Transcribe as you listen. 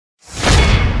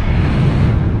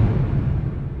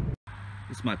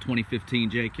This is my 2015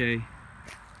 JK.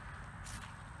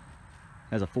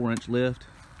 Has a 4-inch lift.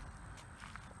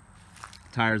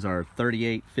 Tires are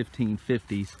 38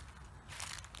 1550s.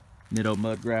 Nitto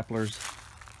Mud Grapplers.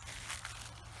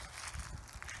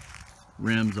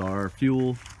 Rims are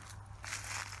Fuel,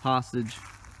 Hostage.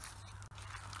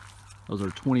 Those are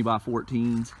 20 by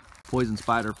 14s. Poison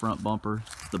Spider front bumper.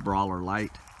 It's the Brawler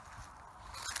Light.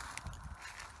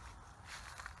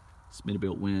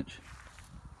 Smith-built winch.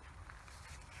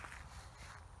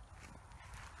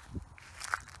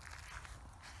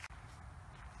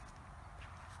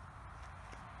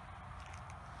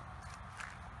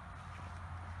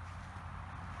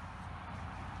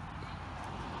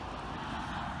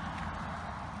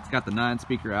 It's got the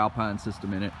 9-speaker Alpine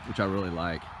system in it, which I really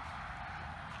like.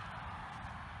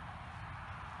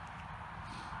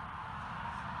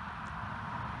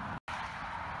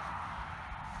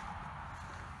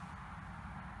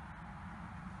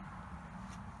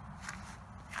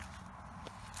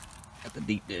 Got the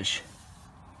deep dish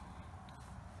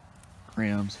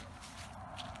rims.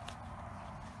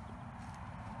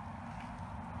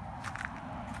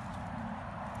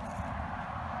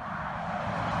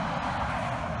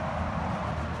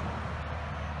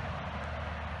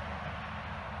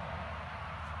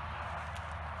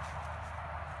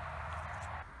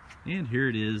 And here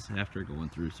it is after going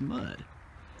through some mud.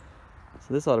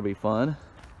 So this ought to be fun.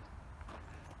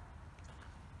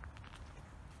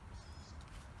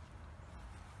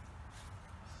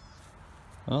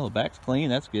 Oh, the back's clean,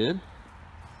 that's good.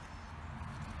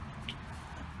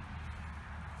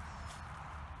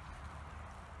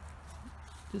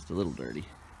 Just a little dirty.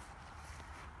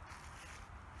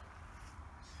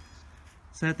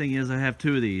 Sad thing is I have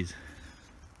 2 of these.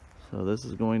 So this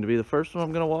is going to be the first one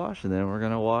I'm going to wash, and then we're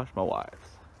going to wash my wife's.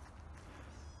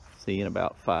 See you in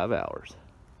about 5 hours.